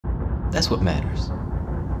That's what matters.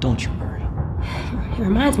 Don't you worry. It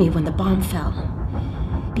reminds me of when the bomb fell.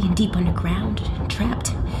 Being deep underground,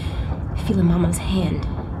 trapped, feeling Mama's hand,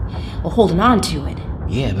 or holding on to it.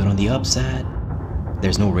 Yeah, but on the upside,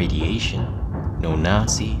 there's no radiation, no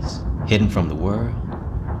Nazis, hidden from the world.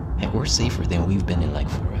 Heck, we're safer than we've been in like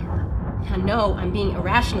forever. I know I'm being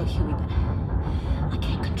irrational, Huey, but I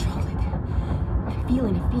can't control it. The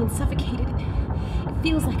feeling of being suffocated, it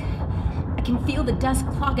feels like I can feel the dust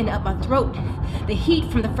clogging up my throat. The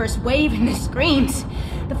heat from the first wave and the screams.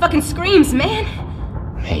 The fucking screams, man!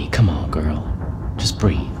 Hey, come on, girl. Just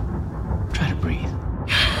breathe. Try to breathe.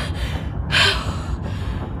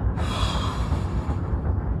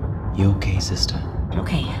 You okay, sister?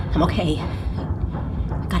 I'm okay.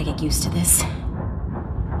 I gotta get used to this.